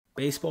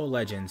Baseball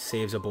legend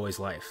saves a boy's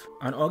life.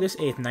 On August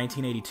 8,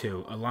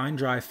 1982, a line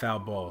drive foul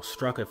ball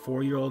struck a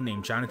 4-year-old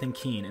named Jonathan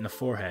Keene in the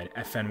forehead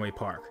at Fenway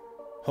Park.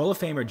 Hall of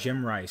Famer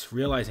Jim Rice,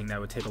 realizing that it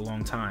would take a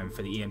long time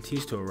for the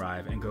EMTs to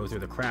arrive and go through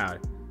the crowd,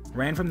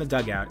 ran from the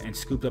dugout and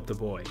scooped up the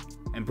boy,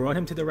 and brought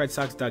him to the Red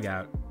Sox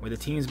dugout, where the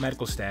team's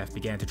medical staff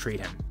began to treat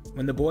him.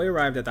 When the boy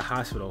arrived at the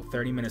hospital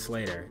 30 minutes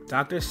later,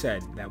 doctors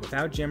said that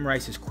without Jim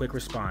Rice's quick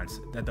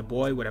response, that the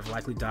boy would have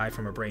likely died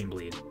from a brain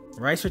bleed.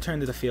 Rice returned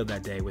to the field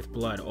that day with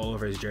blood all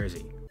over his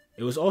jersey.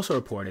 It was also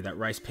reported that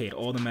Rice paid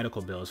all the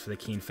medical bills for the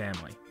Keene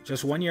family.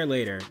 Just 1 year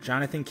later,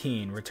 Jonathan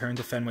Keene returned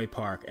to Fenway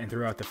Park and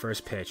threw out the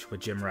first pitch with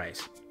Jim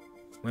Rice.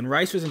 When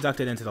Rice was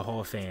inducted into the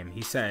Hall of Fame,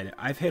 he said,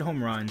 "I've hit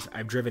home runs,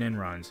 I've driven in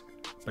runs,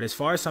 but as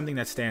far as something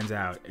that stands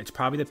out, it's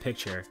probably the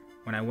picture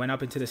when I went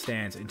up into the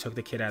stands and took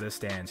the kid out of the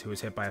stands who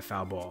was hit by a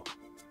foul ball.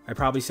 I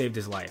probably saved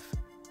his life.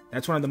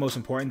 That's one of the most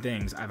important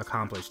things I've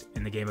accomplished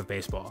in the game of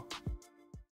baseball."